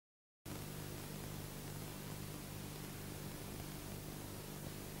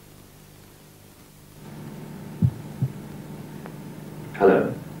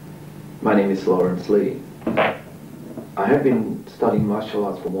My name is Lawrence Lee. I have been studying martial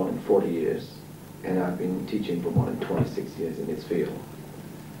arts for more than 40 years, and I've been teaching for more than 26 years in this field.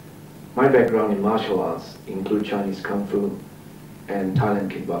 My background in martial arts includes Chinese Kung Fu and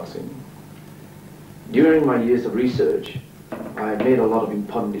Thailand kickboxing. During my years of research, I made a lot of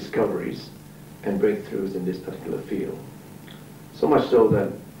important discoveries and breakthroughs in this particular field. So much so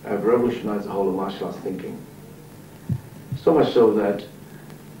that I've revolutionized the whole of martial arts thinking. So much so that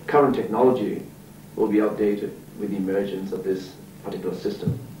current technology will be outdated with the emergence of this particular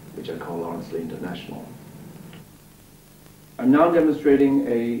system, which I call Lawrence Lee International. I'm now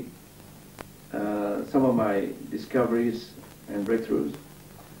demonstrating some of my discoveries and breakthroughs.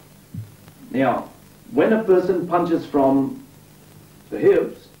 Now, when a person punches from the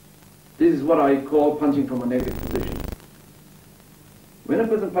hips, this is what I call punching from a negative position. When a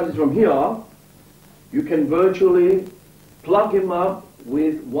person punches from here, you can virtually plug him up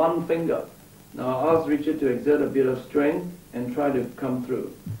with one finger. Now I'll ask Richard to exert a bit of strength and try to come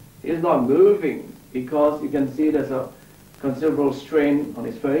through. He's not moving because you can see there's a considerable strain on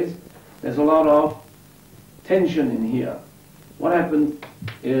his face. There's a lot of tension in here. What happened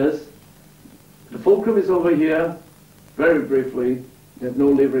is the fulcrum is over here. Very briefly, there's no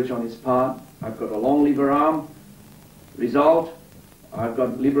leverage on his part. I've got a long lever arm. Result, I've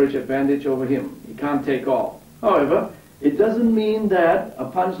got leverage advantage over him. He can't take off. However, it doesn't mean that a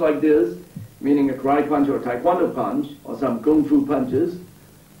punch like this, meaning a karate punch or a taekwondo punch or some kung fu punches,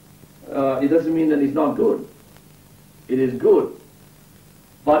 it doesn't mean that it's not good. It is good.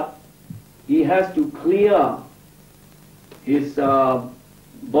 But he has to clear his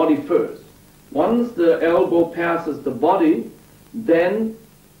body first. Once the elbow passes the body, then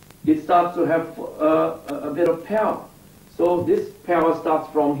it starts to have a bit of power. So this power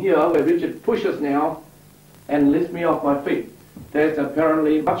starts from here, where Richard pushes now and lifts me off my feet. There's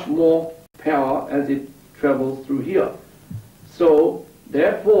apparently much more power as it travels through here. So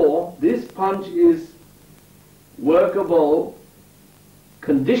therefore, this punch is workable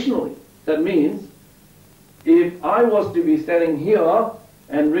conditionally. That means if I was to be standing here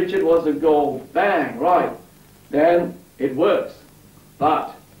and Richard was to go bang, right, then it works.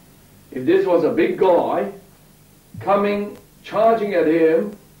 But if this was a big guy coming, charging at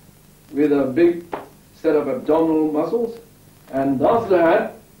him with a big set of abdominal muscles, and does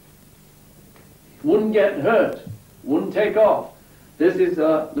that, wouldn't get hurt, wouldn't take off. This is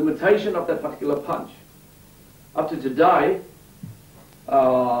a limitation of that particular punch. Up to today,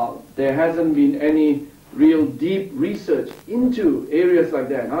 there hasn't been any real deep research into areas like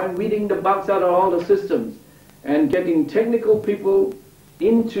that. I'm weeding the bugs out of all the systems and getting technical people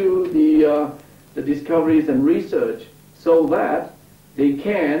into the discoveries and research so that they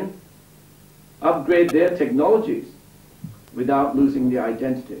can upgrade their technologies without losing their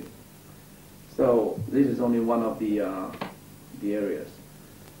identity. So this is only one of the areas.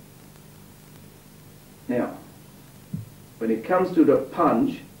 Now, when it comes to the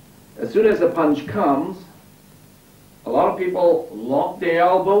punch, as soon as the punch comes, a lot of people lock their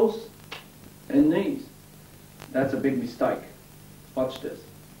elbows and knees. That's a big mistake. Watch this.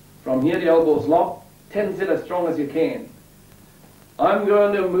 From here the elbow's locked, tense it as strong as you can. I'm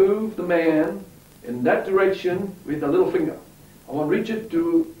going to move the man in that direction with a little finger. I want Richard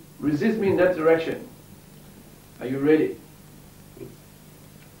to resist me in that direction. Are you ready?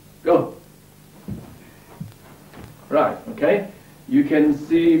 Go. Right, okay? You can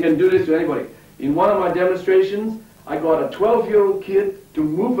see, you can do this to anybody. In one of my demonstrations, I got a 12-year-old kid to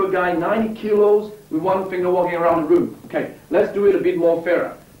move a guy 90 kilos with one finger walking around the room. Okay, let's do it a bit more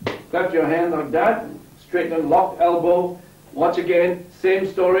fairer. Clap your hand like that, straighten, lock elbow. Watch again, same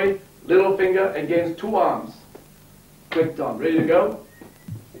story, little finger against two arms. Quick time, ready to go?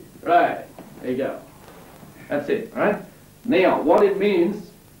 Right, there you go. That's it, right? Now, what it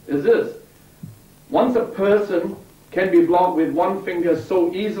means is this. Once a person can be blocked with one finger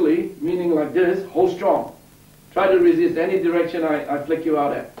so easily, meaning like this, hold strong. Try to resist any direction I flick you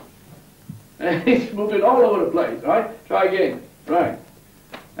out at. And he's moving all over the place, right? Try again, right?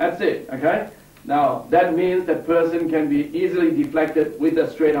 That's it, okay? Now, that means that person can be easily deflected with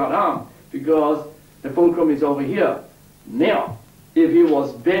a straight out arm because the fulcrum is over here. Now, if he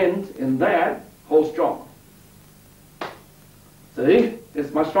was bent in that, hold strong. See?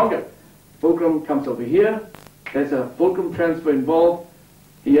 It's much stronger. Fulcrum comes over here. There's a fulcrum transfer involved.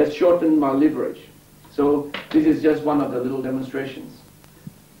 He has shortened my leverage. So this is just one of the little demonstrations.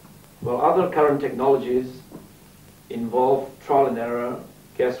 Well, other current technologies involve trial and error,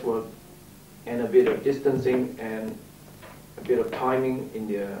 guesswork, and a bit of distancing and a bit of timing in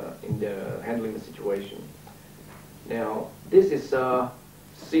the handling the situation. Now, this is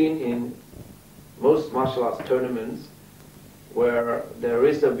seen in most martial arts tournaments where there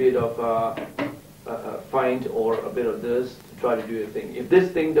is a bit of a feint or a bit of this to try to do a thing. If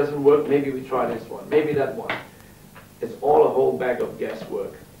this thing doesn't work, maybe we try this one, maybe that one. It's all a whole bag of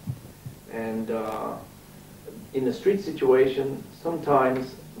guesswork. And in a street situation,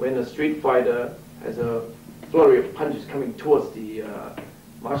 sometimes when a street fighter has a flurry of punches coming towards the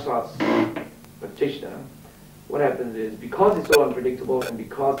martial arts practitioner, what happens is, because it's so unpredictable and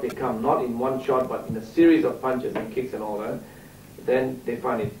because they come not in one shot but in a series of punches and kicks and all that, then they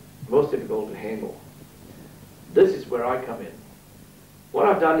find it most difficult to handle. This is where I come in. What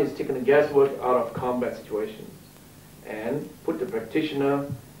I've done is taken the guesswork out of combat situations and put the practitioner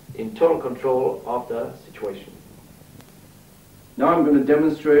in total control of the situation. Now I'm going to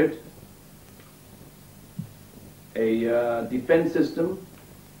demonstrate a defense system,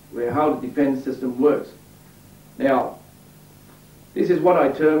 how the defense system works. Now, this is what I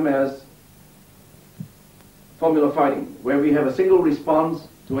term as formula fighting, where we have a single response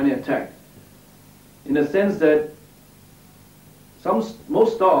to any attack. In the sense that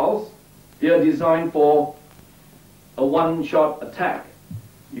most styles, they are designed for a one-shot attack.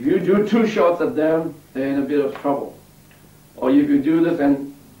 If you do 2 shots at them, they're in a bit of trouble. Or if you do this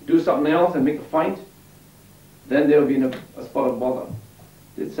and do something else and make a feint, then they'll be in a spot of bother.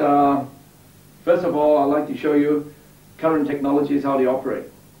 It's first of all, I'd like to show you current technologies, how they operate.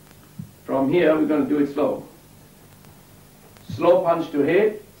 From here, we're going to do it slow. Slow punch to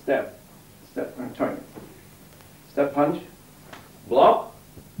hit, step, turn. Step punch, block,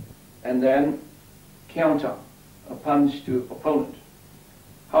 and then counter, a punch to opponent.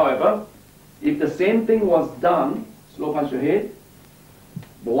 However, if the same thing was done, slow punch to hit,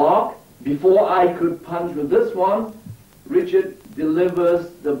 block, before I could punch with this one, Richard delivers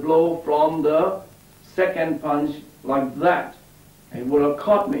the blow from the second punch like that. And would have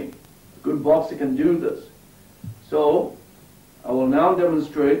caught me. A good boxer can do this. So, I will now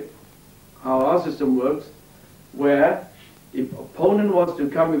demonstrate how our system works, where if opponent wants to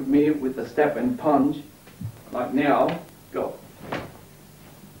come with me with a step and punch, like now, go.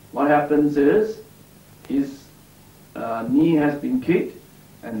 What happens is, his knee has been kicked,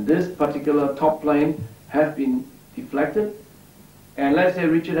 and this particular top plane has been deflected. And let's say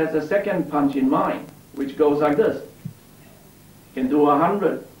Richard has a second punch in mind, which goes like this. He can do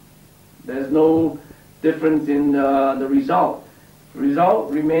 100. There's no difference in the result. The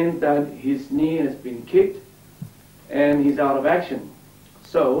result remains that his knee has been kicked and he's out of action.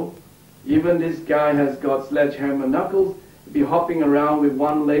 So, even this guy has got sledgehammer knuckles, he'll be hopping around with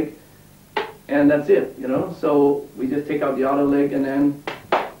one leg, and that's it, you know. So, we just take out the other leg and then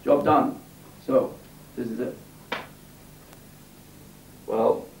job done. So, this is it.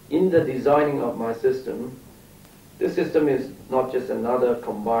 Well, in the designing of my system, this system is not just another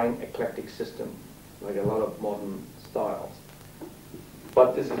combined eclectic system, like a lot of modern styles.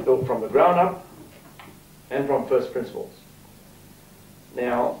 But this is built from the ground up and from first principles.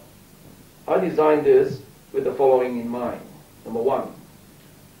 Now, I designed this with the following in mind. Number one,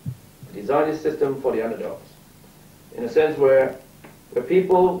 I designed this system for the underdogs, in a sense where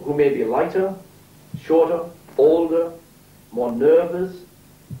people who may be lighter, shorter, older, more nervous,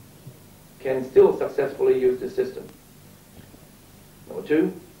 can still successfully use this system. Number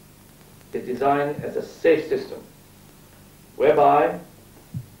two, it's designed as a safe system, whereby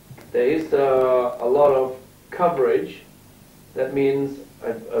there is a lot of coverage. That means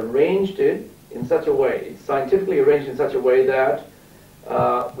I've arranged it in such a way, it's scientifically arranged in such a way that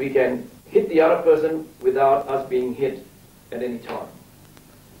we can hit the other person without us being hit at any time.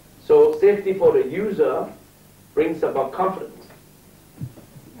 So safety for the user brings about confidence.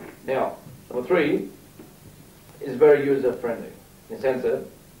 Now, number three is very user-friendly, in the sense that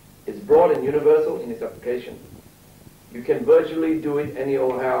it's broad and universal in its application. You can virtually do it any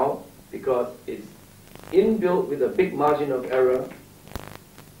old how, because it's inbuilt with a big margin of error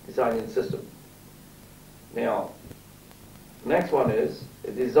design in the system. Now, next one is,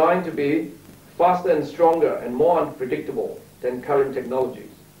 it's designed to be faster and stronger and more unpredictable than current technologies.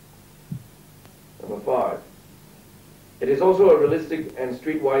 Number five, it is also a realistic and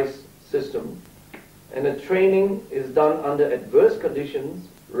streetwise system, and the training is done under adverse conditions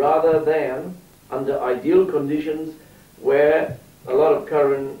rather than under ideal conditions, where a lot of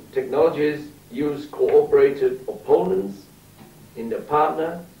current technologies use cooperative opponents in their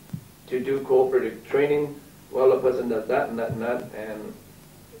partner to do cooperative training. Well, a person does that and that and that, and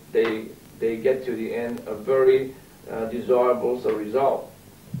they get to the end a very desirable result.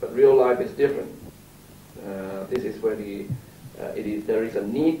 But real life is different. This is where there is a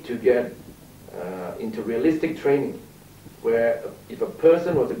need to get into realistic training. where if a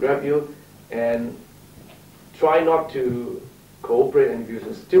person was to grab you and try not to cooperate, and if you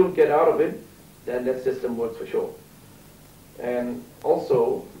can still get out of it, then that system works for sure. And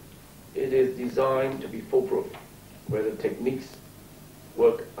also, it is designed to be foolproof, where the techniques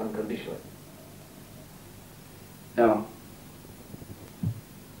work unconditionally. Now,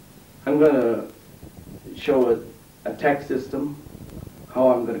 I'm going to show an attack system, how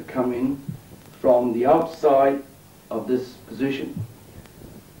I'm going to come in from the outside of this position.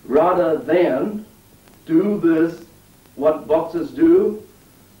 Rather than do this, what boxers do,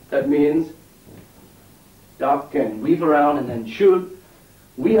 that means duck and weave around and then shoot.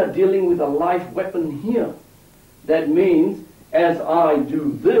 We are dealing with a live weapon here. That means as I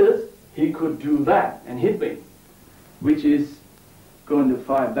do this, he could do that and hit me, which is going to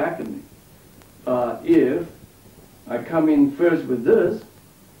fire back at me. If I come in first with this,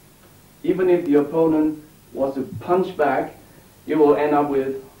 even if the opponent was to punch back, it will end up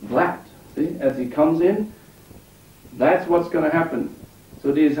with black. See, as he comes in, that's what's going to happen.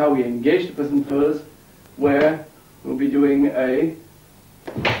 So this is how we engage the person first, where we'll be doing a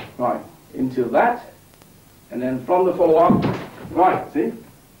right into that, and then from the follow-up, right, see,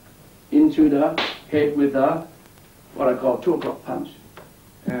 into the head with a what I call 2 o'clock punch,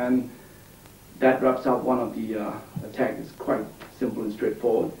 and that wraps up one of the attacks. It's quite simple and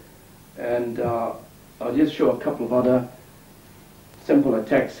straightforward, and I'll just show a couple of other simple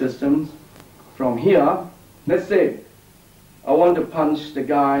attack systems. From here, let's say I want to punch the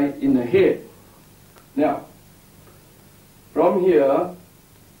guy in the head. Now, from here,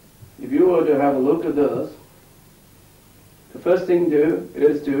 if you were to have a look at this, the first thing to do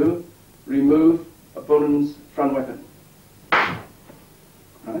is to remove opponent's front weapon.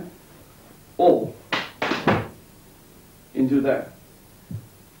 Right? Or into there.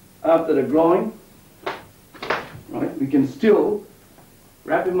 After the groin, right, we can still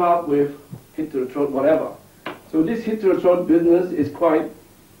wrap him up with hit to the throat, whatever. So this hit to the throat business is quite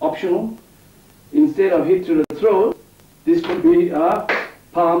optional. Instead of hit to the throat, this could be a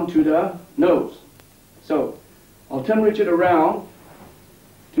palm to the nose. So I'll turn Richard around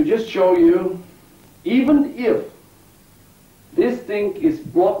to just show you, even if this thing is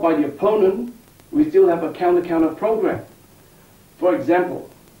blocked by the opponent, we still have a counter-counter program. For example,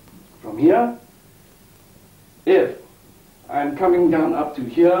 from here, if I'm coming down up to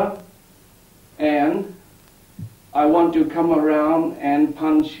here and I want to come around and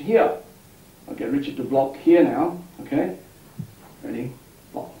punch here. Okay, Richard to block here now. Okay, ready?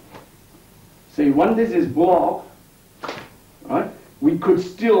 Block. See, when this is blocked, right, we could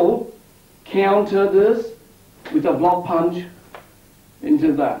still counter this with a block punch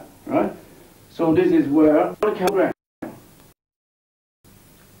into that, right? So this is where the program.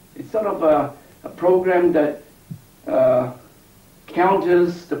 It's sort of a program that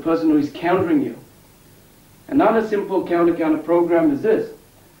counters the person who is countering you. Another simple counter program is this.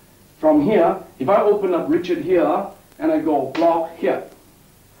 From here, if I open up Richard here and I go block here,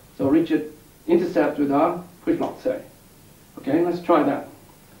 so Richard intercepts with a quick block, say. Okay, let's try that.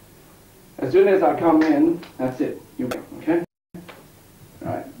 As soon as I come in, that's it. You go. Okay.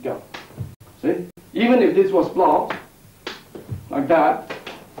 All right, go. See, even if this was blocked like that,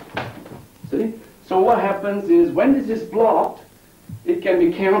 see. So what happens is when this is blocked, it can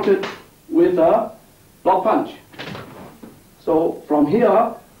be countered with a block punch. So from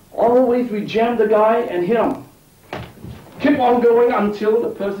here, always we jam the guy and hit him. Keep on going until the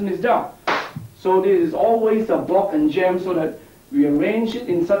person is down. So this is always a block and jam, so that we arrange it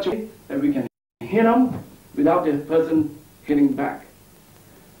in such a way that we can hit him without the person hitting back.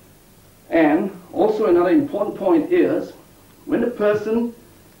 And also another important point is, when the person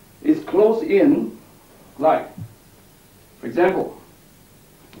is close in, like, for example,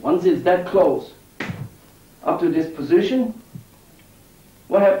 once it's that close up to this position,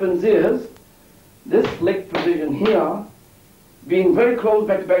 what happens is, this leg position here, being very close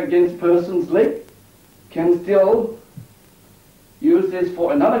back to back against person's leg, can still use this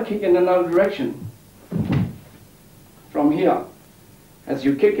for another kick in another direction. From here, as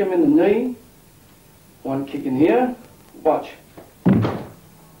you kick him in the knee, one kick in here, watch,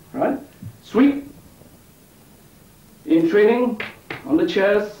 right? Sweep. In training, on the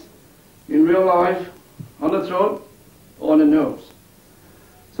chest, in real life, on the throat, or on the nose.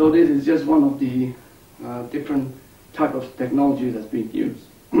 So this is just one of the different type of technology that's being used.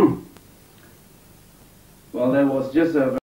 Well, that was just a